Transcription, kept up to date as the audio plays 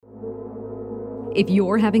If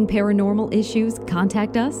you're having paranormal issues,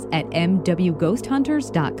 contact us at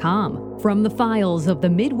mwghosthunters.com. From the files of the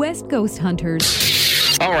Midwest Ghost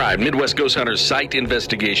Hunters. All right, Midwest Ghost Hunters site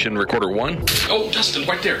investigation, recorder 1. Oh, Dustin,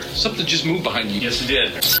 right there. Something just moved behind you. Yes, it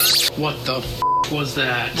did. What the was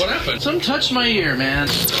that? What happened? Something touched my ear, man.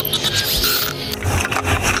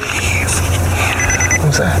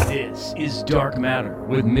 What's that? This is Dark Matter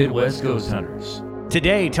with Midwest Ghost Hunters.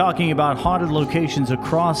 Today, talking about haunted locations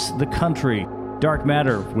across the country. Dark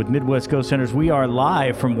Matter with Midwest Ghost Hunters. We are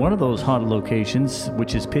live from one of those haunted locations,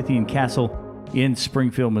 which is Pythian Castle in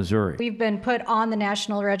Springfield, Missouri. We've been put on the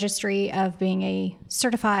National Registry of being a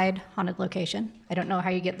certified haunted location. I don't know how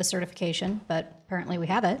you get the certification, but apparently we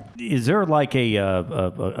have it. Is there like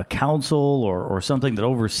a council or something that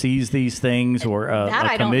oversees these things, or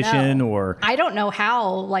a commission? Or I don't know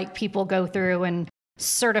how like people go through and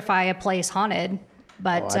certify a place haunted.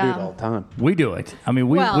 But I do it all the time. We do it. I mean,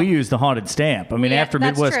 we use the haunted stamp. I mean, after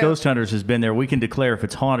Midwest Ghost Hunters has been there, we can declare if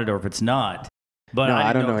it's haunted or if it's not. But no,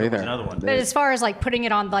 I don't know either. Another one. But as far as like putting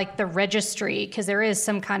it on like the registry, because there is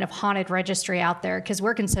some kind of haunted registry out there, because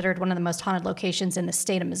we're considered one of the most haunted locations in the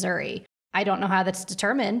state of Missouri. I don't know how that's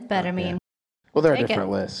determined, but I mean, well, there are different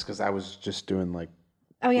lists, because I was just doing like,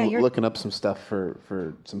 looking up some stuff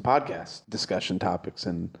for some podcast discussion topics,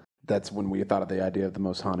 and that's when we thought of the idea of the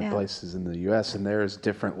most haunted places in the U.S. And there's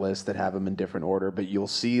different lists that have them in different order, but you'll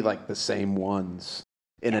see like the same ones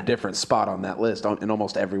in a different spot on that list in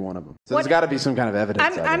almost every one of them. So there's got to be some kind of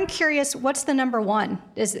evidence. I'm curious, what's the number one?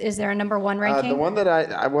 Is there a number one ranking? The one that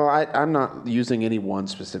I'm not using any one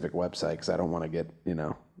specific website, because I don't want to get, I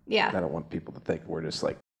don't want people to think we're just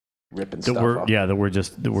like ripping stuff off. Yeah, that we're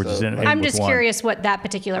just in. I'm just curious what that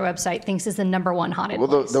particular website thinks is the number one haunted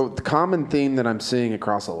place. The common theme that I'm seeing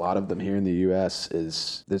across a lot of them here in the U.S.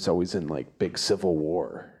 is it's always in like big Civil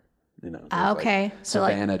War. Okay. Like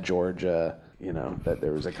Savannah, Georgia. That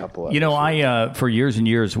there was a couple of. I for years and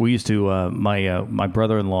years we used to my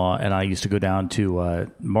brother-in-law and I used to go down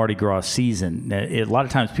to Mardi Gras season. A lot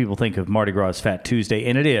of times people think of Mardi Gras as Fat Tuesday,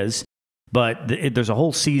 and it is, but there's a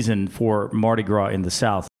whole season for Mardi Gras in the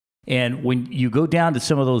South. And when you go down to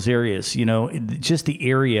some of those areas, just the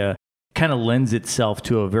area kind of lends itself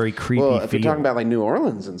to a very creepy feel. If you're talking about like New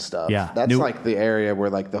Orleans and stuff, that's like the area where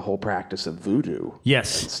like the whole practice of voodoo and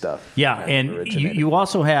stuff. Yeah, and you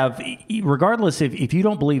also have, regardless if you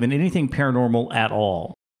don't believe in anything paranormal at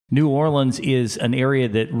all, New Orleans is an area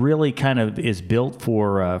that really kind of is built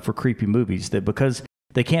for creepy movies, that because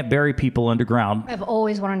they can't bury people underground. I've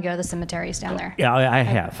always wanted to go to the cemeteries down there. Yeah, I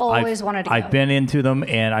have. I've always wanted to go. I've been into them,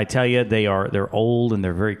 and I tell you, they're old and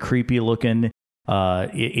they're very creepy looking.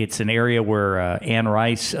 It's an area where Anne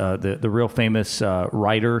Rice, the real famous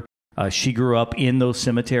writer, she grew up in those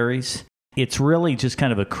cemeteries. It's really just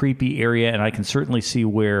kind of a creepy area, and I can certainly see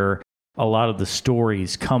where a lot of the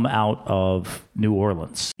stories come out of New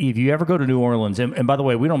Orleans. If you ever go to New Orleans, and by the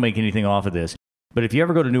way, we don't make anything off of this, but if you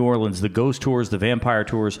ever go to New Orleans, the ghost tours, the vampire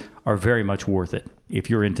tours are very much worth it if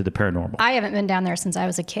you're into the paranormal. I haven't been down there since I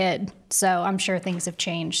was a kid, so I'm sure things have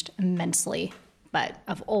changed immensely, but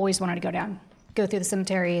I've always wanted to go through the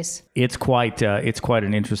cemeteries. It's quite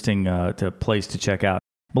an interesting place to check out.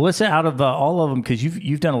 Melissa, out of all of them, because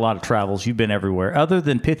you've done a lot of travels, you've been everywhere. Other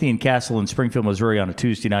than Pythian Castle in Springfield, Missouri, on a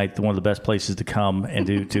Tuesday night, one of the best places to come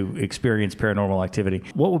and to experience paranormal activity.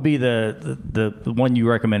 What would be the one you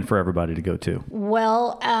recommend for everybody to go to?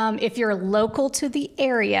 Well, if you're local to the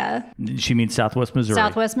area, she means Southwest Missouri.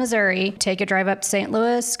 Southwest Missouri, take a drive up to St.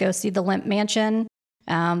 Louis, go see the Lemp Mansion.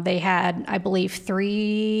 They had, I believe,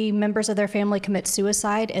 3 members of their family commit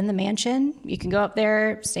suicide in the mansion. You can go up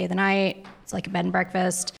there, stay the night. It's like a bed and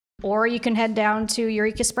breakfast. Or you can head down to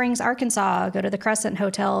Eureka Springs, Arkansas, go to the Crescent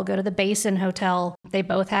Hotel, go to the Basin Hotel. They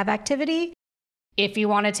both have activity. If you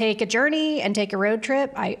want to take a journey and take a road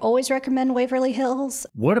trip, I always recommend Waverly Hills.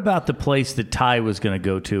 What about the place that Ty was going to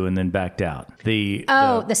go to and then backed out? The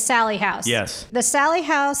Sally House. Yes. The Sally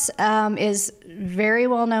House is very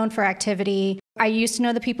well known for activity. I used to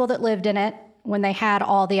know the people that lived in it when they had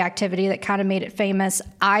all the activity that kind of made it famous.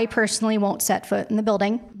 I personally won't set foot in the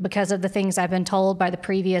building because of the things I've been told by the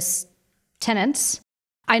previous tenants.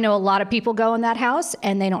 I know a lot of people go in that house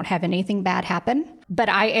and they don't have anything bad happen, but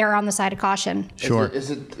I err on the side of caution. Sure.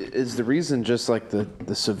 Is the reason just like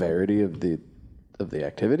the severity of the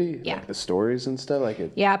activity? Yeah. Like the stories and stuff like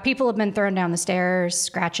it? Yeah, people have been thrown down the stairs,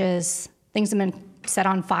 scratches, things have been set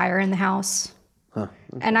on fire in the house. Huh.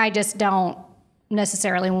 Okay. And I just don't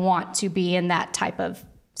necessarily want to be in that type of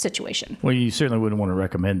situation. Well, you certainly wouldn't want to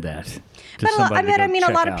recommend that to but somebody. I mean,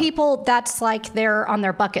 a lot of people, that's like they're on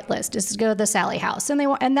their bucket list is to go to the Sally House,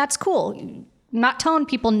 and that's cool. I'm not telling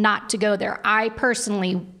people not to go there. I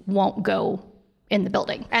personally won't go in the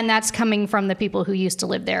building. And that's coming from the people who used to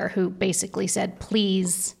live there, who basically said,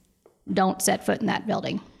 please don't set foot in that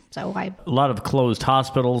building. So a lot of closed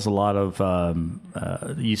hospitals, a lot of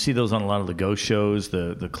you see those on a lot of the ghost shows,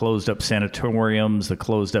 the closed up sanatoriums, the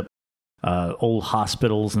closed up old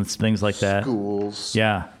hospitals and things like that. Schools.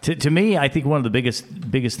 Yeah. To me, I think one of the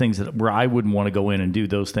biggest things where I wouldn't want to go in and do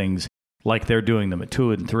those things like they're doing them at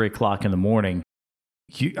 2 and 3 o'clock in the morning.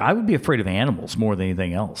 I would be afraid of animals more than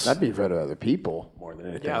anything else. I'd be afraid of other people more than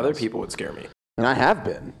anything else. Other people would scare me. And I have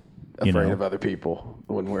been afraid of other people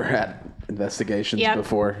when we're at investigations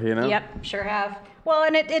before, Yep, sure have. Well,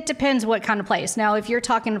 and it depends what kind of place. Now, if you're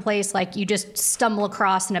talking a place like you just stumble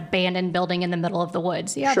across an abandoned building in the middle of the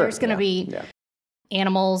woods, there's going to be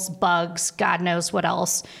animals, bugs, God knows what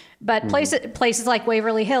else. But places like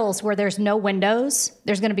Waverly Hills where there's no windows,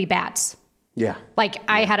 there's going to be bats. Yeah.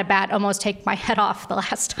 I had a bat almost take my head off the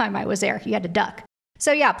last time I was there. You had to duck.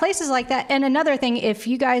 So places like that. And another thing, if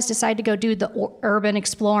you guys decide to go do the urban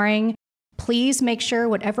exploring, please make sure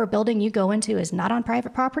whatever building you go into is not on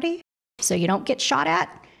private property so you don't get shot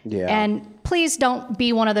at. Yeah. And please don't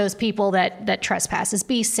be one of those people that trespasses.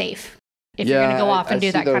 Be safe if you're going to go off and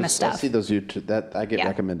do that kind of stuff. I see those YouTube that I get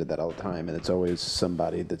recommended that all the time, and it's always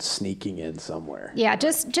somebody that's sneaking in somewhere. Yeah,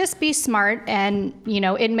 just be smart, and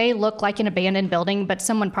it may look like an abandoned building, but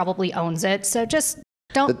someone probably owns it. So just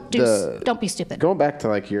don't be stupid. Going back to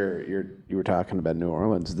like you were talking about New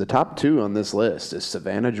Orleans. The top 2 on this list is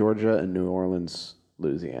Savannah, Georgia, and New Orleans,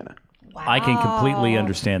 Louisiana. Wow. I can completely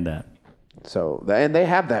understand that. So, and they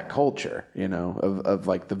have that culture, of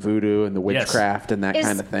like the voodoo and the witchcraft and that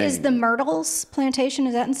kind of thing. Is the Myrtles plantation,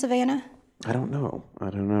 is that in Savannah? I don't know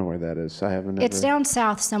where that is. I haven't. It's down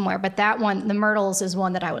south somewhere, but that one, the Myrtles, is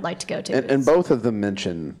one that I would like to go to. And both of them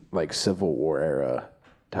mention like Civil War era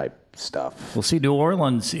type stuff. Well, see, New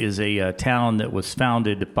Orleans is a town that was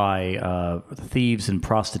founded by thieves and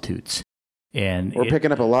prostitutes, and we're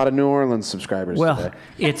picking up a lot of New Orleans subscribers today.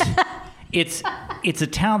 It's a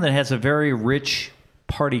town that has a very rich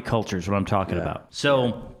party culture is what I'm talking about.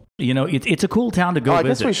 So, it's a cool town to go visit. I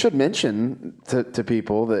guess we should mention to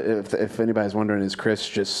people that if anybody's wondering, is Chris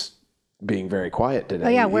just being very quiet today? Oh,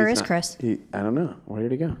 yeah. Where is Chris? I don't know. Where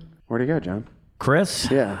did he go? Where'd he go, John? Chris?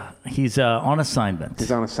 Yeah. He's on assignment.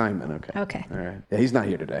 He's on assignment. Okay. Okay. All right. Yeah, he's not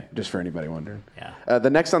here today, just for anybody wondering. Yeah. The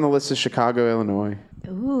next on the list is Chicago, Illinois.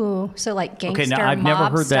 Ooh, so like gangster now I've never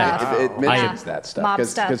heard stuff. that. It mentions that stuff. Mob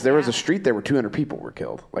stuff. Because there was a street there where 200 people were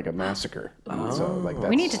killed, like a massacre. So, like, that's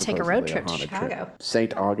we need to take a road supposedly trip to haunted Chicago.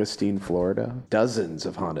 St. Augustine, Florida. Dozens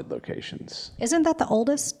of haunted locations. Isn't that the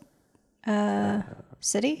oldest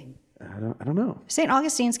city? I don't know. St.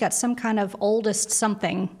 Augustine's got some kind of oldest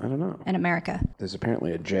something. I don't know. In America. There's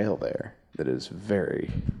apparently a jail there that is very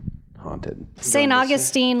haunted. St.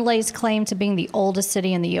 Augustine lays claim to being the oldest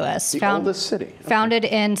city in the U.S. The oldest city. Okay. Founded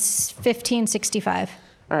in 1565.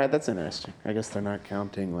 All right, that's interesting. I guess they're not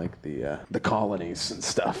counting like the colonies and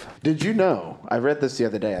stuff. Did you know, I read this the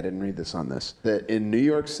other day, I didn't read this on this, that in New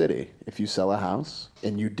York City, if you sell a house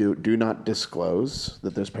and you do not disclose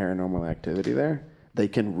that there's paranormal activity there, they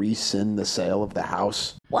can rescind the sale of the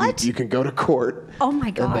house. What? You can go to court. Oh my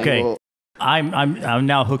God. Okay. I'm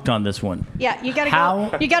now hooked on this one. Yeah, you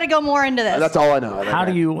gotta go more into this. That's all I know. How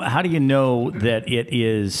do you know that it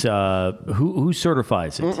is who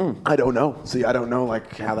certifies it? I don't know. See, I don't know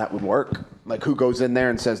like how that would work. Like who goes in there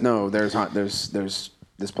and says no, there's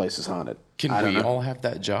this place is haunted. Can we all have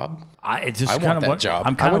that job? I want that job.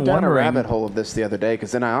 I'm kind I of went down a wondering. rabbit hole of this the other day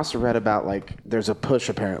because then I also read about like there's a push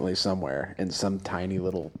apparently somewhere in some tiny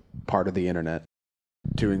little part of the internet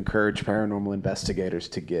to encourage paranormal investigators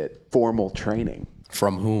to get formal training.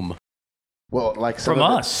 From whom? Well, like From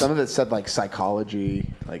us. Some of it said like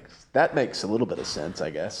psychology, like that makes a little bit of sense, I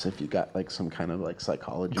guess, if you got like some kind of like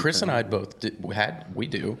psychology. Chris and I both we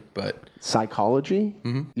do, but psychology.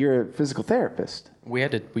 Mm-hmm. You're a physical therapist. We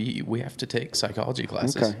have to take psychology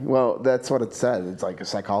classes. Okay, well that's what it says. It's like a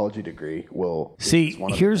psychology degree. See,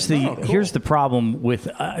 here's the problem with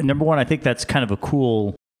number one. I think that's kind of a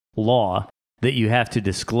cool law that you have to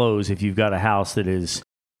disclose if you've got a house that is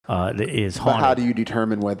haunted. But how do you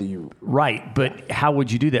determine whether you... Right, but how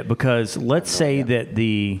would you do that? Because let's say that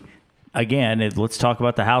let's talk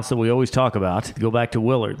about the house that we always talk about. Go back to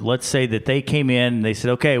Willard. Let's say that they came in and they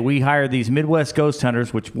said, okay, we hired these Midwest ghost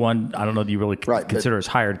hunters, which one, I don't know that you really consider us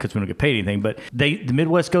hired because we don't get paid anything, but the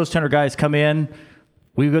Midwest ghost hunter guys come in,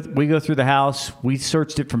 we go through the house, we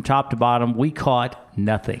searched it from top to bottom, we caught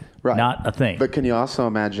nothing. Right. Not a thing. But can you also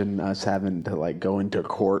imagine us having to like go into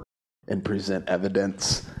court and present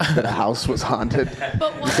evidence that a house was haunted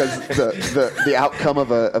because the outcome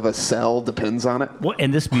of a sell depends on it. Well,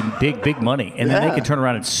 and this would be big money, and then they can turn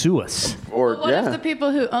around and sue us. Or what if the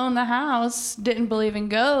people who own the house didn't believe in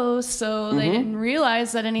ghosts, so they didn't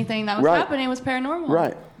realize that anything that was happening was paranormal?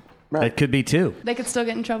 Right. That could be too. They could still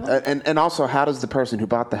get in trouble. And also, how does the person who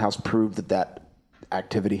bought the house prove that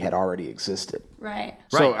activity had already existed? Right.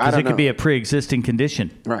 So because it could be a pre-existing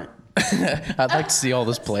condition. Right. I'd like to see all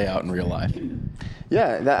this play out in real life.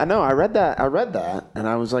 Yeah, I know. I read that, and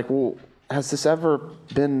I was like, well, has this ever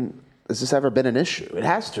been an issue? It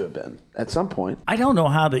has to have been at some point. I don't know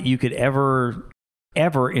how that you could ever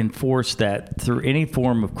enforce that through any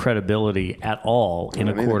form of credibility at all in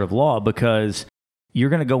a court of law, because you're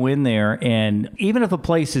going to go in there, and even if a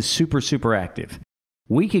place is super, super active,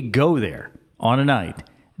 we could go there on a night,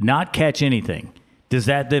 not catch anything. Does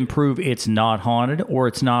that then prove it's not haunted, or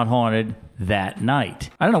it's not haunted that night?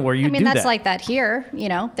 I don't know where you do that. I mean, that's like that here. You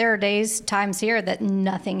know, there are times here that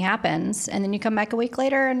nothing happens, and then you come back a week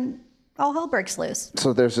later and all hell breaks loose.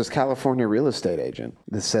 So there's this California real estate agent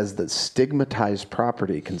that says that stigmatized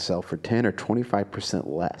property can sell for 10 or 25%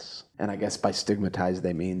 less. And I guess by stigmatized,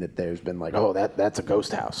 they mean that there's been like, oh, that's a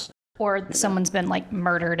ghost house. Or someone's been like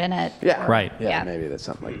murdered in it. Yeah. Right. Yeah, maybe that's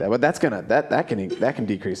something like that. But that can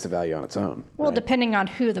decrease the value on its own. Well, depending on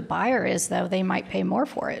who the buyer is, though, they might pay more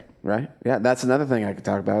for it. Right. Yeah, that's another thing I could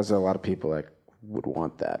talk about is that a lot of people would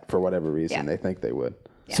want that for whatever reason. They think they would.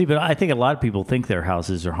 Yeah. See, but I think a lot of people think their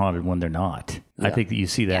houses are haunted when they're not. Yeah. I think that you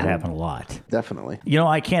see that happen a lot. Definitely. You know,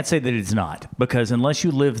 I can't say that it's not, because unless you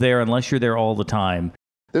live there, unless you're there all the time.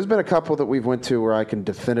 There's been a couple that we've went to where I can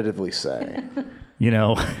definitively say. You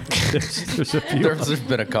know, there's a few. There's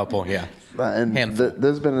been a couple, yeah. And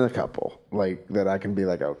there's been a couple like that I can be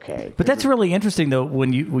like, okay. But that's really interesting, though,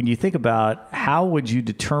 when you think about how would you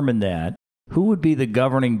determine that? Who would be the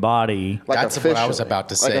governing body? That's what I was about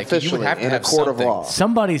to say. Like you would have to have a court of law.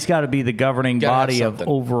 Somebody's got to be the governing body of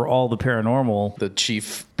over all the paranormal. The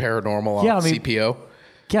chief paranormal CPO.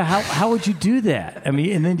 Yeah, how would you do that? I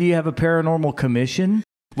mean, and then do you have a paranormal commission?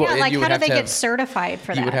 Well, like how do they get certified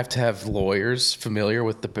for that? You would have to have lawyers familiar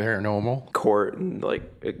with the paranormal. Court and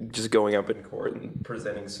like just going up in court and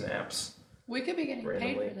presenting snaps. We could be getting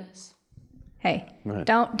paid for this. Hey,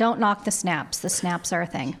 don't knock the snaps. The snaps are a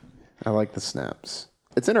thing. I like the snaps.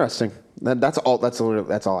 It's interesting. That's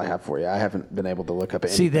all I have for you. I haven't been able to look up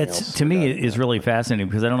anything else. See, to me, it is really fascinating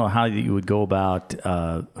because I don't know how you would go about.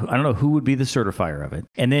 I don't know who would be the certifier of it,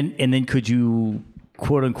 and then could you,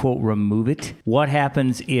 quote unquote, remove it? What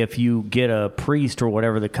happens if you get a priest or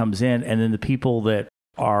whatever that comes in, and then the people that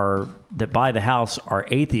buy the house are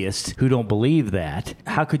atheists who don't believe that?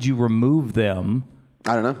 How could you remove them?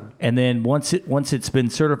 I don't know. And then once it's been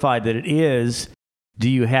certified that it is, do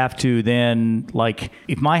you have to then, like,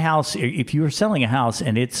 if you're selling a house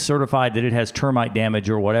and it's certified that it has termite damage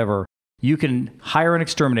or whatever, you can hire an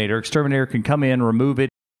exterminator. Exterminator can come in, remove it,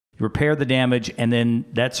 repair the damage, and then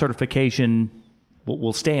that certification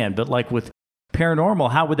will stand. But like with paranormal,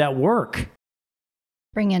 how would that work?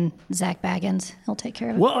 Bring in Zach Baggins. He'll take care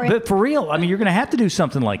of it. Well, but for real, I mean, you're going to have to do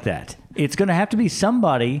something like that. It's going to have to be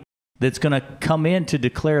somebody that's going to come in to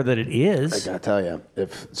declare that it is. I got to tell you,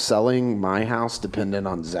 if selling my house depended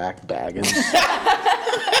on Zach Baggins,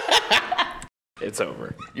 it's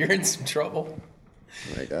over. You're in some trouble.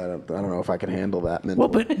 Like, I don't know if I can handle that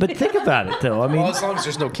mentally. Well, but think about it, though. I mean, as long as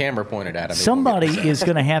there's no camera pointed at him. Somebody is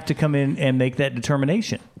going to have to come in and make that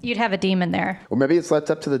determination. You'd have a demon there. Well, maybe it's left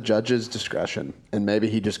up to the judge's discretion, and maybe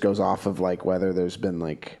he just goes off of like whether there's been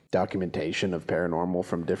like documentation of paranormal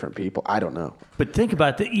from different people. I don't know. But think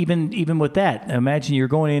about that. Even with that, imagine you're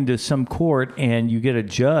going into some court and you get a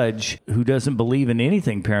judge who doesn't believe in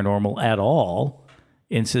anything paranormal at all.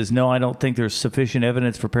 And says, no, I don't think there's sufficient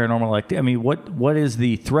evidence for paranormal activity. I mean, what is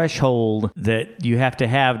the threshold that you have to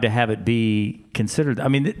have it be considered? I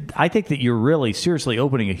mean, I think that you're really seriously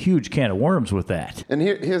opening a huge can of worms with that. And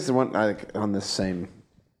here's the one, on this same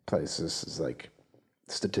place, this is like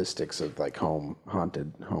statistics of like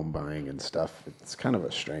haunted home buying and stuff. It's kind of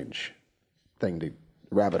a strange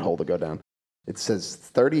rabbit hole to go down. It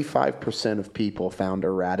says 35% of people found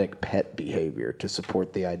erratic pet behavior to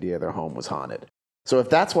support the idea their home was haunted. So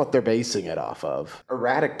if that's what they're basing it off of,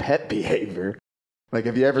 erratic pet behavior, like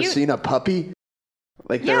have you ever seen a puppy?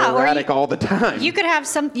 Like they're erratic all the time. You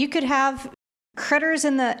could have critters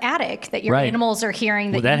in the attic that your animals are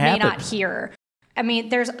hearing that you may not hear. I mean,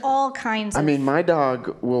 there's all kinds of... I mean, my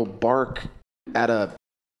dog will bark at a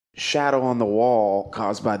shadow on the wall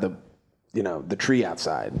caused by the tree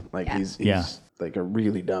outside. Like he's like a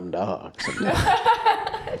really dumb dog.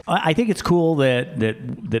 I think it's cool that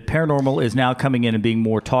paranormal is now coming in and being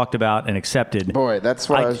more talked about and accepted. Boy, that's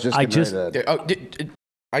what I was just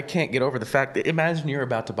I can't get over the fact that imagine you're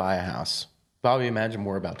about to buy a house. Bobby, imagine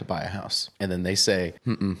we're about to buy a house. And then they say,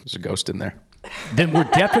 there's a ghost in there. Then you're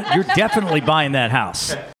definitely buying that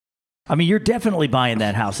house. I mean, you're definitely buying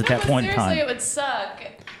that house at that point in time. Seriously, it would suck.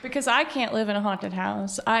 Because I can't live in a haunted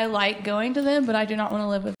house. I like going to them, but I do not want to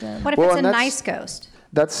live with them. What if it's a nice ghost?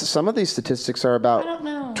 That's some of these statistics are about. I don't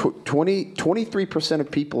know. 23%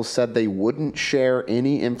 of people said they wouldn't share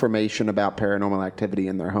any information about paranormal activity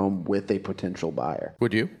in their home with a potential buyer.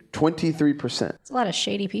 Would you? 23%. There's a lot of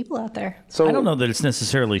shady people out there. So I don't know that it's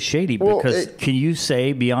necessarily shady because can you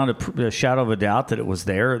say beyond a shadow of a doubt that it was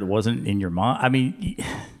there? It wasn't in your mind. I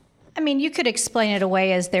mean, you could explain it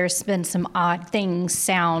away as there's been some odd things,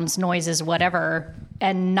 sounds, noises, whatever,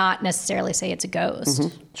 and not necessarily say it's a ghost.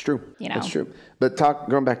 Mm-hmm. It's true. It's true. But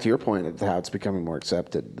going back to your point of how it's becoming more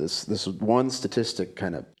accepted, this one statistic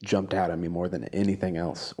kind of jumped out at me more than anything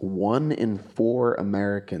else. 1 in 4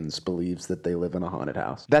 Americans believes that they live in a haunted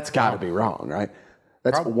house. That's got to be wrong, right?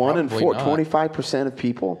 That's 1 in 4, 25% of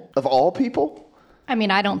people, of all people. I mean,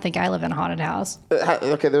 I don't think I live in a haunted house.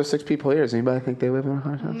 Okay, there's 6 people here. Does anybody think they live in a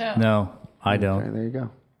haunted house? No, I don't. Okay, there you go.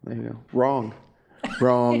 Wrong.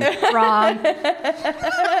 Wrong.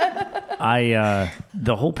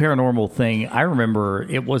 The whole paranormal thing, I remember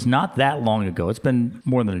it was not that long ago. It's been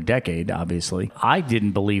more than a decade, obviously. I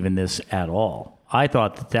didn't believe in this at all. I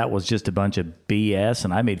thought that was just a bunch of BS,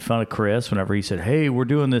 and I made fun of Chris whenever he said, hey, we're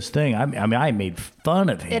doing this thing. I made fun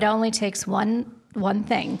of him. It only takes one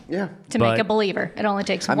thing to make a believer. It only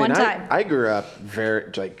takes one time. I grew up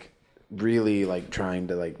really trying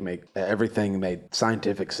to make everything made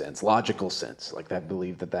scientific sense, logical sense. I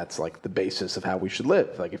believe that's the basis of how we should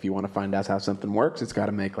live. If you want to find out how something works, it's got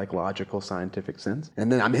to make logical scientific sense.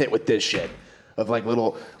 And then I'm hit with this shit of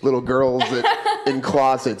little girls in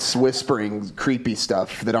closets whispering creepy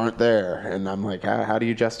stuff that aren't there. And I'm like, how do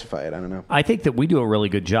you justify it? I don't know. I think that we do a really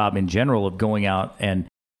good job in general of going out, and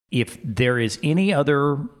if there is any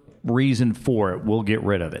other reason for it, we'll get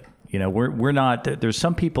rid of it. We're not. There's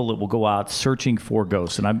some people that will go out searching for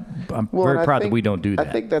ghosts, and I'm very proud that we don't do that.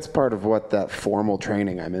 I think that's part of what that formal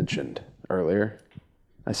training I mentioned earlier.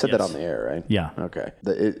 I said that on the air, right? Yeah. Okay.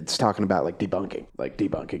 It's talking about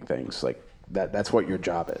debunking things That's what your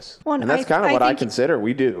job is. Well, and that's kind of what I consider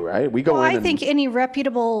we do, right? We go in. I think any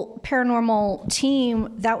reputable paranormal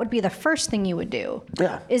team, that would be the first thing you would do.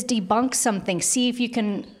 Yeah. Is debunk something. See if you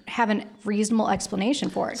can have a reasonable explanation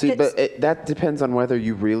for it. See, but that depends on whether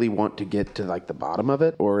you really want to get to the bottom of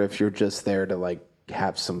it or if you're just there to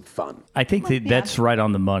have some fun. I think that's right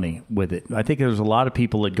on the money with it. I think there's a lot of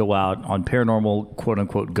people that go out on paranormal, quote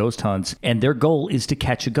unquote, ghost hunts, and their goal is to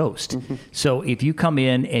catch a ghost. Mm-hmm. So if you come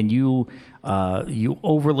in and you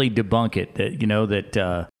overly debunk it,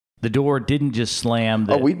 that the door didn't just slam.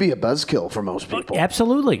 We'd be a buzzkill for most people.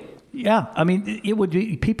 Absolutely. Yeah. I mean, it would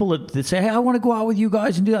be people that say, hey, I want to go out with you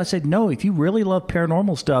guys and do that. I said, no, if you really love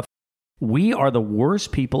paranormal stuff, we are the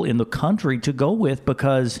worst people in the country to go with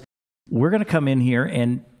because we're going to come in here,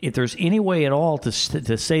 and if there's any way at all to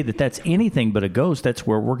say that that's anything but a ghost, that's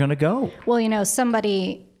where we're going to go. Well,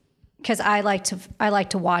 somebody, because I like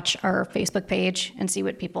to watch our Facebook page and see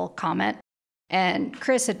what people comment. And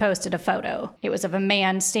Chris had posted a photo. It was of a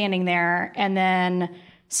man standing there, and then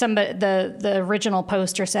somebody, the original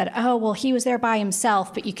poster said, "Oh, well, he was there by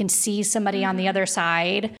himself, but you can see somebody on the other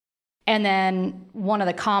side." And then one of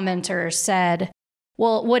the commenters said,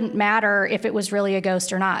 well, it wouldn't matter if it was really a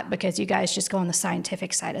ghost or not because you guys just go on the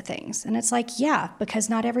scientific side of things. And it's because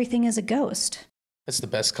not everything is a ghost. That's the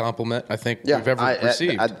best compliment I think we've ever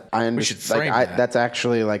received. I we should frame that. That's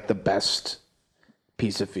actually the best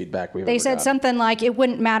piece of feedback we've ever They said got. something like, it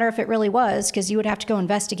wouldn't matter if it really was because you would have to go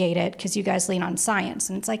investigate it because you guys lean on science.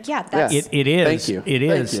 And it's that's... It is. Thank you. It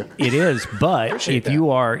is. Thank you. It is. But if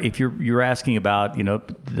you're asking about,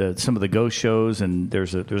 some of the ghost shows, and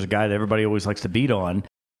there's a guy that everybody always likes to beat on,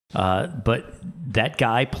 but that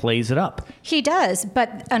guy plays it up. He does.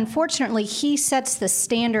 But unfortunately, he sets the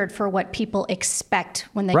standard for what people expect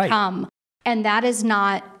when they come. And that is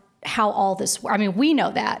not how all this works. I mean, we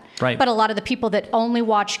know that. Right. But a lot of the people that only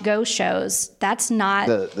watch ghost shows, that's not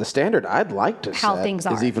the standard I'd like to how set things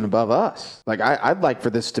are. Is even above us. I'd like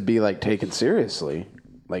for this to be taken seriously,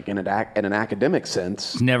 in an academic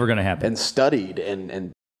sense. It's never going to happen. And studied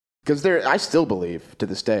and because I still believe to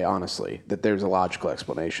this day, honestly, that there's a logical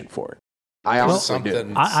explanation for it. I honestly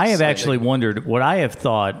do. I have actually wondered what I have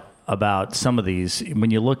thought about some of these.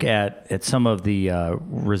 When you look at some of the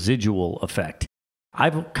residual effect,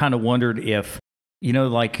 I've kind of wondered if You know,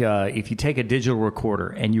 like if you take a digital recorder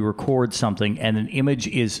and you record something and an image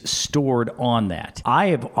is stored on that. I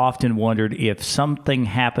have often wondered if something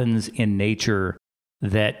happens in nature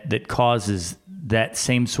that causes that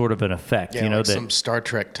same sort of an effect. Yeah, you know, like that, some Star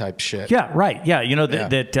Trek type shit. Yeah, right. Yeah, you know,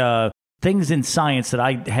 that things in science that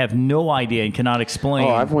I have no idea and cannot explain.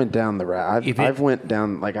 Oh, I've went down the route. I've went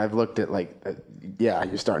down, like, I've looked at, like,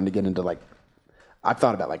 you're starting to get into, like, I've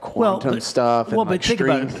thought about, like, quantum stuff and, like,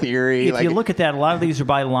 string theory. If you look at that, a lot of these are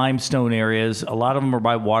by limestone areas. A lot of them are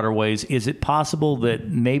by waterways. Is it possible that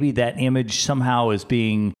maybe that image somehow is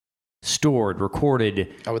being stored,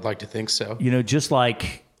 recorded? I would like to think so. You know, just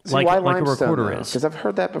like a recorder is. Because I've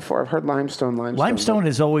heard that before. I've heard limestone. Limestone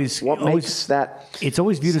is always makes that. It's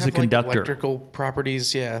always viewed as a conductor. Electrical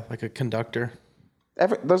properties, yeah, like a conductor.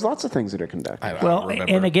 There's lots of things that are conductor. Well,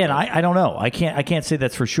 and again, I don't know. I can't say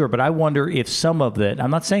that's for sure, but I wonder if some of it, I'm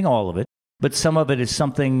not saying all of it, but some of it is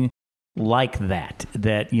something like that,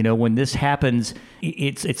 you know, when this happens,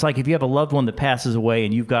 it's like if you have a loved one that passes away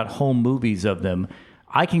and you've got home movies of them.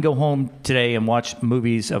 I can go home today and watch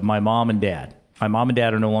movies of my mom and dad. My mom and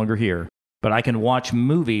dad are no longer here, but I can watch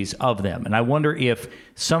movies of them. And I wonder if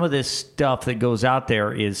some of this stuff that goes out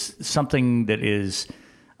there is something that is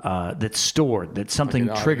that's stored, that something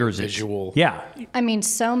like triggers visual. Yeah. I mean,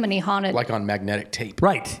 so many haunted... Like on magnetic tape.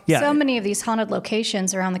 Right, yeah. So many of these haunted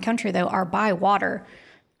locations around the country, though, are by water.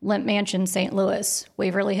 Lemp Mansion, St. Louis,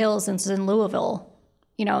 Waverly Hills, and in Louisville.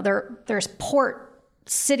 You know, there's port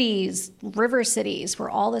cities, river cities, where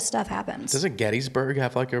all this stuff happens. Doesn't Gettysburg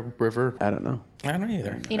have like a river? I don't know. I don't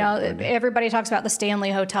either. You know, everybody talks about the Stanley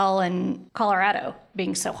Hotel in Colorado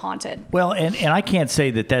being so haunted. Well, and I can't say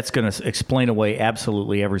that that's going to explain away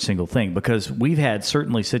absolutely every single thing, because we've had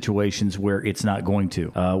certainly situations where it's not going to.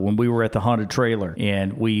 When we were at the haunted trailer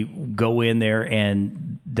and we go in there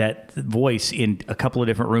and that voice in a couple of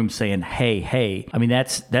different rooms saying, hey, I mean,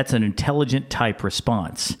 that's an intelligent type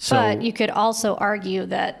response. So, but you could also argue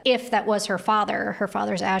that if that was her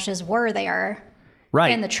father's ashes were there.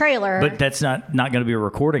 Right. In the trailer. But that's not going to be a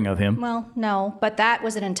recording of him. Well, no, but that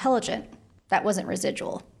was an intelligent. That wasn't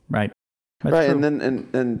residual. Right. That's right. True.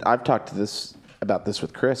 And I've talked about this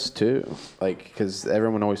with Chris too, like, because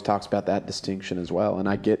everyone always talks about that distinction as well. And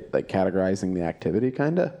I get like categorizing the activity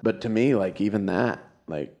kind of, but to me, like even that,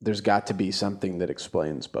 like there's got to be something that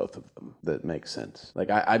explains both of them that makes sense. Like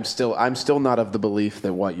I'm still not of the belief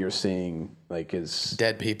that what you're seeing like is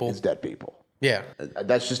dead people. Is dead people. Yeah.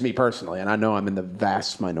 That's just me personally. And I know I'm in the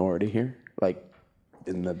vast minority here, like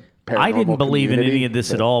in the paranormal I didn't believe in any of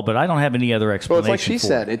this at all, but I don't have any other explanation. Well, it's like she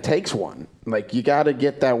said, it takes one. Like, you got to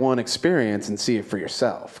get that one experience and see it for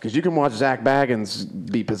yourself. Because you can watch Zach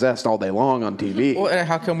Baggins be possessed all day long on TV. Well, and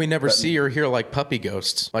how come we never see or hear, like, puppy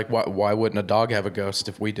ghosts? Like, why wouldn't a dog have a ghost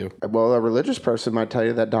if we do? Well, a religious person might tell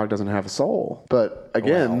you that dog doesn't have a soul. But,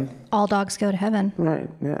 again... Well, all dogs go to heaven. Right,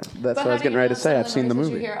 yeah. That's what I was getting ready to say. I've seen the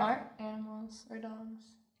movie. You hear aren't animals or dogs?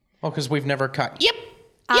 Oh, because we've never caught... Yep.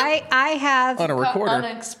 I have on a recorder.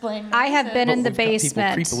 Unexplained. I have been in the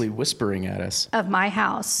basement people creepily whispering at us of my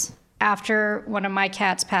house after one of my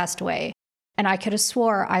cats passed away, and I could have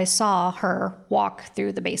swore I saw her walk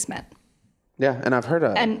through the basement. Yeah, and I've heard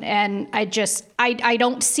of. And I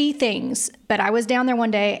don't see things, but I was down there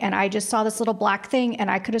one day and I just saw this little black thing, and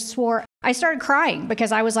I could have swore I started crying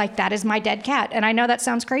because I was like, that is my dead cat. And I know that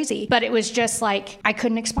sounds crazy, but it was just like I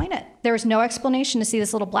couldn't explain it. There was no explanation to see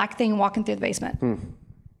this little black thing walking through the basement.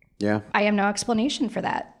 Yeah. I have no explanation for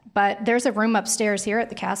that. But there's a room upstairs here at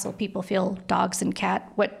the castle. People feel dogs and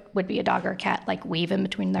cat, what would be a dog or a cat, like weave in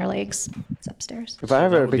between their legs. It's upstairs. If I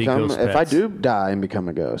do die and become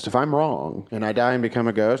a ghost, if I'm wrong and I die and become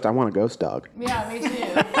a ghost, I want a ghost dog. Yeah, me too.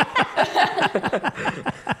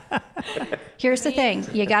 Here's the thing.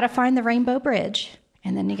 You got to find the Rainbow Bridge.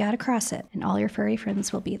 And then you got to cross it, and all your furry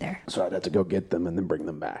friends will be there. So I'd have to go get them and then bring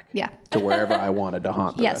them back. Yeah. To wherever I wanted to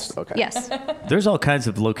haunt the rest. Okay. Yes. There's all kinds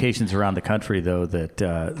of locations around the country, though, that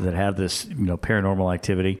have this, paranormal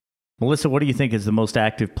activity. Melissa, what do you think is the most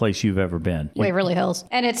active place you've ever been? Waverly Hills.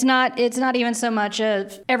 And it's not even so much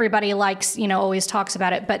of everybody likes, always talks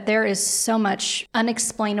about it, but there is so much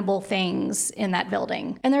unexplainable things in that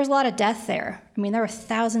building. And there's a lot of death there. I mean, there were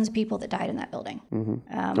thousands of people that died in that building. Mm-hmm.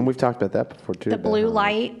 And we've talked about that before, too. The blue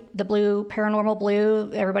light, the blue, paranormal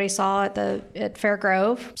blue, everybody saw at Fair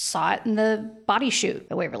Grove, saw it in the body chute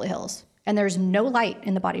at Waverly Hills. And there's no light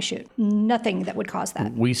in the body chute. Nothing that would cause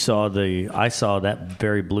that. I saw that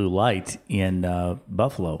very blue light in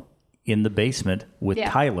Buffalo in the basement with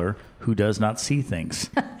Tyler, who does not see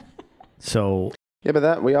things. So Yeah,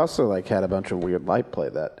 but we also like had a bunch of weird light play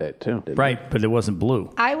that day too. Right, but it wasn't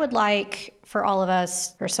blue. I would like for all of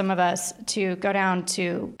us, or some of us, to go down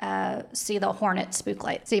to see the Hornet spook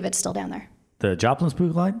light. See if it's still down there. The Joplin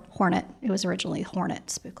spook light? Hornet. It was originally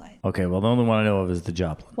Hornet spook light. Okay, well, the only one I know of is the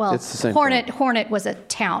Joplin. Well, it's the same Hornet. thing. Hornet was a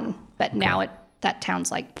town, but now that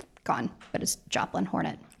town's like gone. But it's Joplin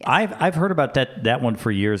Hornet. Yes. I've heard about that one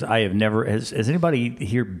for years. I have never. Has anybody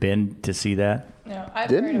here been to see that? No, I've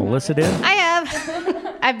heard about Melissa it. did? I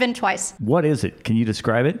have. I've been twice. What is it? Can you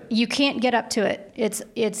describe it? You can't get up to it.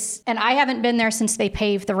 It's and I haven't been there since they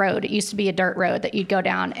paved the road. It used to be a dirt road that you'd go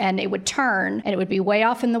down and it would turn and it would be way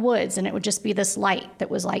off in the woods and it would just be this light that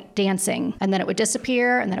was like dancing and then it would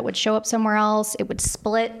disappear and then it would show up somewhere else. It would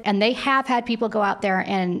split and they have had people go out there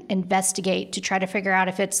and investigate to try to figure out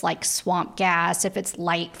if it's like swamp gas, if it's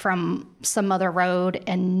light from some other road,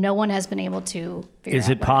 and no one has been able to figure out. Is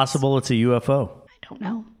it possible it's a UFO? I don't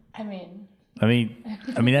know. I mean,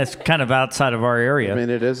 that's kind of outside of our area. I mean,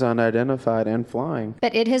 it is unidentified and flying.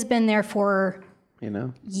 But it has been there for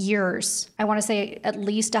years. I want to say at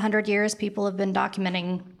least 100 years. People have been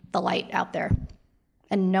documenting the light out there,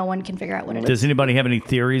 and no one can figure out what it is. Does anybody have any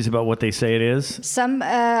theories about what they say it is? Some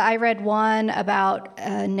I read one about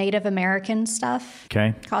Native American stuff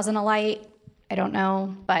causing a light. I don't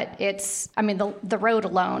know, but the road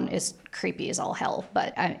alone is creepy as all hell,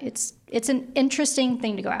 but it's an interesting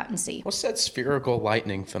thing to go out and see. What's that spherical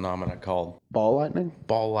lightning phenomena called? Ball lightning?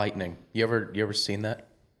 Ball lightning. You ever seen that?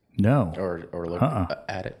 No. Or look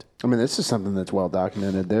at it? I mean, this is something that's well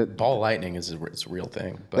documented. Ball lightning it's a real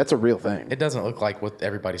thing. But that's a real thing. It doesn't look like what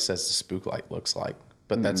everybody says the spook light looks like.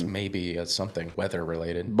 But that's maybe something weather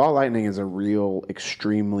related. Ball lightning is a real,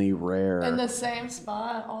 extremely rare in the same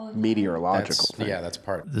spot all the time. Meteorological thing. Yeah, that's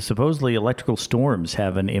part. Supposedly electrical storms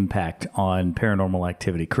have an impact on paranormal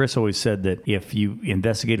activity. Chris always said that if you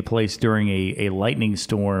investigate a place during a lightning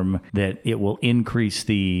storm, that it will increase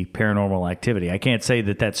the paranormal activity. I can't say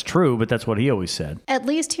that that's true, but that's what he always said. At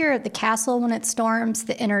least here at the castle, when it storms,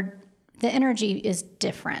 the energy is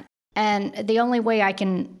different. And the only way I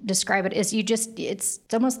can describe it is it's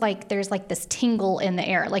almost like there's like this tingle in the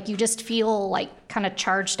air. Like you just feel like kind of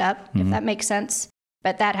charged up, if that makes sense.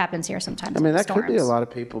 But that happens here sometimes. I mean, that could be a lot of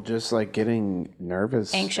people just like getting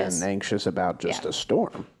nervous and anxious about just a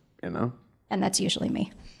storm, And that's usually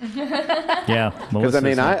me. Yeah. Because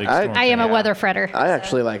I am a weather fretter. I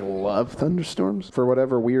actually love thunderstorms for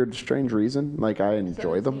whatever weird, strange reason. Like I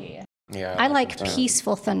enjoy them. Yeah, I like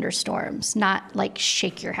peaceful thunderstorms, not like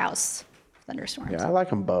shake your house thunderstorms. Yeah, I like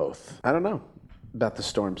them both. I don't know about the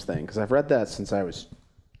storms thing because I've read that since I was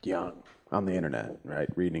young on the internet, right?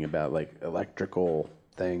 Reading about like electrical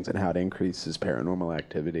things and how it increases paranormal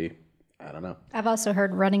activity. I don't know. I've also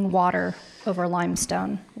heard running water over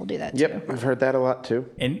limestone will do that too. Yep, I've heard that a lot too.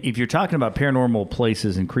 And if you're talking about paranormal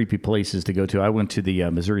places and creepy places to go to, I went to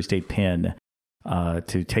the Missouri State Pen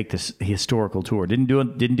to take this historical tour. Didn't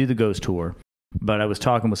do the ghost tour, but I was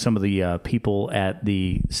talking with some of the people at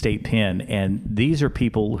the state pen, and these are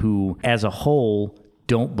people who, as a whole,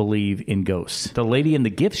 don't believe in ghosts. The lady in the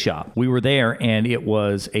gift shop, we were there, and it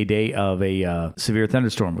was a day of a severe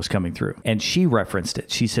thunderstorm was coming through, and she referenced it.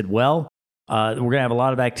 She said, well, we're going to have a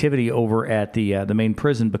lot of activity over at the main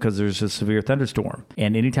prison because there's a severe thunderstorm.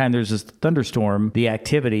 And anytime there's this thunderstorm, the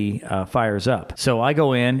activity fires up. So I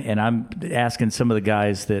go in and I'm asking some of the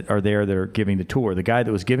guys that are there that are giving the tour. The guy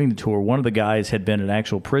that was giving the tour, one of the guys had been an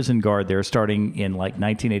actual prison guard there starting in like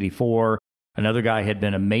 1984. Another guy had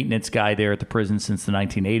been a maintenance guy there at the prison since the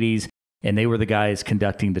 1980s. And they were the guys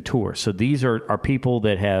conducting the tour. So these are people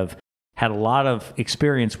that have had a lot of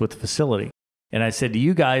experience with the facility. And I said, do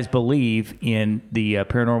you guys believe in the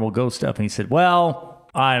paranormal ghost stuff? And he said, well,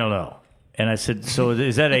 I don't know. And I said, so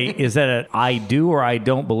is that a I do or I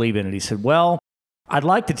don't believe in it? He said, well, I'd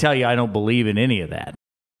like to tell you I don't believe in any of that.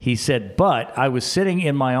 He said, but I was sitting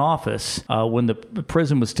in my office when the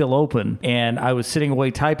prison was still open, and I was sitting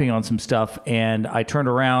away typing on some stuff, and I turned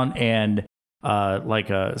around and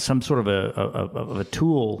some sort of a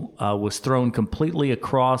tool was thrown completely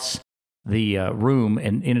across the room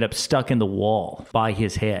and ended up stuck in the wall by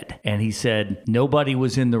his head. And he said, nobody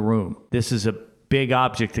was in the room. This is a big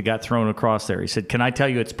object that got thrown across there. He said, can I tell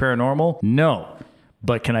you it's paranormal? No.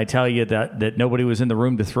 But can I tell you that nobody was in the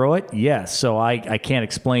room to throw it? Yes. So I can't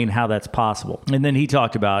explain how that's possible. And then he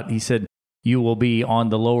said, you will be on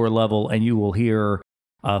the lower level and you will hear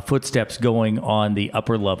footsteps going on the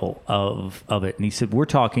upper level of it. And he said, we're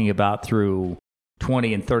talking about through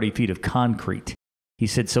 20 and 30 feet of concrete. He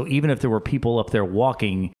said, so even if there were people up there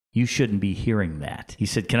walking, you shouldn't be hearing that. He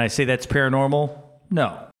said, can I say that's paranormal?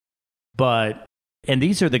 No. But And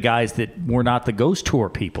these are the guys that were not the ghost tour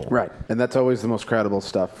people. Right. And that's always the most credible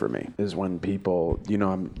stuff for me, is when people, you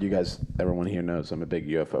guys, everyone here knows I'm a big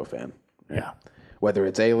UFO fan. Right? Yeah. Whether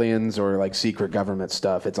it's aliens or like secret government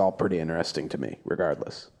stuff, it's all pretty interesting to me,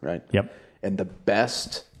 regardless, right? Yep. And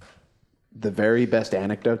the very best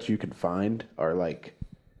anecdotes you can find are like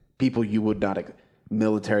people you would not,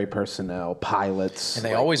 military personnel, pilots. And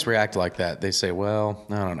they always react like that. They say, well,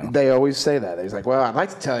 I don't know. They always say that. They're like, well, I'd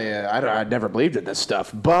like to tell you, I never believed in this stuff,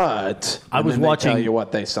 but I was watching. They tell you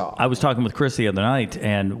what they saw. I was talking with Chris the other night,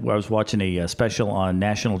 and I was watching a special on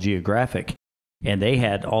National Geographic, and they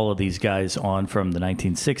had all of these guys on from the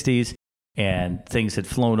 1960s, and things had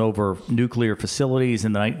flown over nuclear facilities.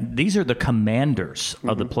 And these are the commanders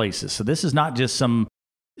of the places. So this is not just some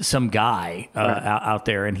guy out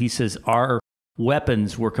there. And he says, our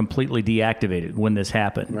weapons were completely deactivated when this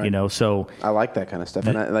happened, so I like that kind of stuff.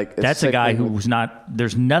 And that's a guy who's not,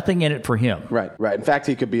 there's nothing in it for him. Right. In fact,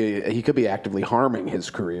 he could be actively harming his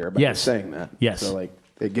career by saying that. Yes. So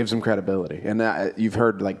it gives him credibility. And you've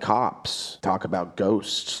heard cops talk about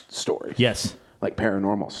ghost stories. Yes. Like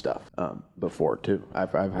paranormal stuff before too.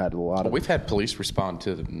 I've had a lot of. We've had police respond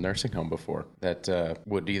to the nursing home before that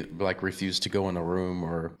would refuse to go in a room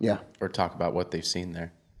or talk about what they've seen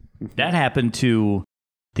there. That happened to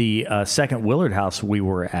the second Willard house we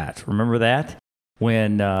were at. Remember that?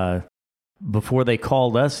 When before they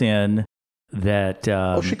called us in, that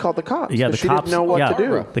she called the cops. Yeah, the she cops didn't know what to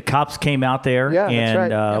do. The cops came out there, and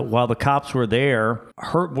that's right. While the cops were there,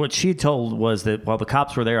 what she told was that while the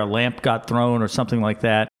cops were there, a lamp got thrown or something like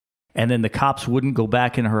that, and then the cops wouldn't go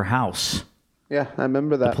back in her house. Yeah, I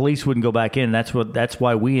remember that. The police wouldn't go back in. That's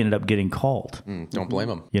why we ended up getting called. Don't blame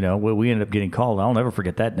them. We ended up getting called. I'll never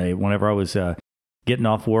forget that day. Whenever I was getting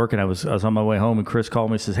off work and I was on my way home, and Chris called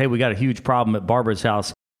me and says, "Hey, we got a huge problem at Barbara's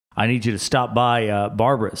house. I need you to stop by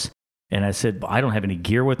Barbara's." And I said, "I don't have any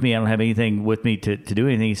gear with me. I don't have anything with me to do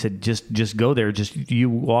anything." He said, "Just go there. Just you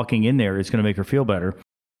walking in there is going to make her feel better."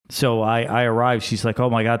 So I arrived. She's like, "Oh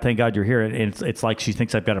my God, thank God you're here." And it's like she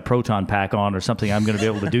thinks I've got a proton pack on or something. I'm going to be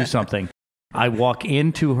able to do something. I walk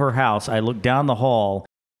into her house. I look down the hall,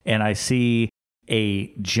 and I see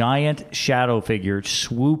a giant shadow figure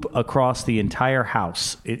swoop across the entire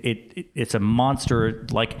house. It's a monster,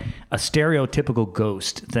 like a stereotypical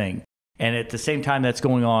ghost thing. And at the same time that's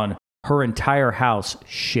going on, her entire house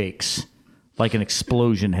shakes like an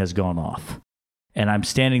explosion has gone off. And I'm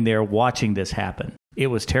standing there watching this happen. It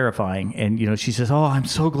was terrifying. And, she says, "Oh, I'm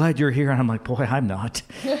so glad you're here." And I'm like, "Boy, I'm not."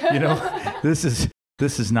 This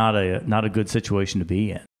is not a good situation to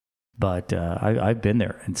be in. But I've been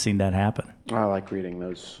there and seen that happen. I like reading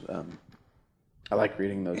those.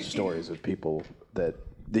 Stories of people that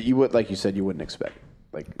you would, like you said, you wouldn't expect.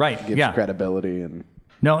 Gives credibility and.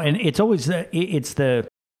 No, and it's always the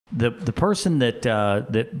person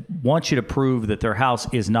that wants you to prove that their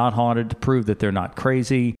house is not haunted, to prove that they're not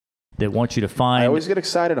crazy, that wants you to find. I always get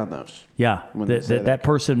excited on those. Yeah, that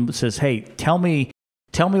person says, "Hey, tell me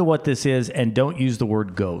what this is, and don't use the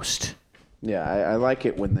word ghost." Yeah, I like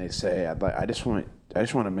it when they say, "I just want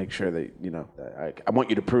to make sure that I want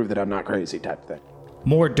you to prove that I'm not crazy," type of thing.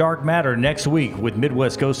 More Dark Matter next week with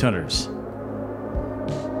Midwest Ghost Hunters.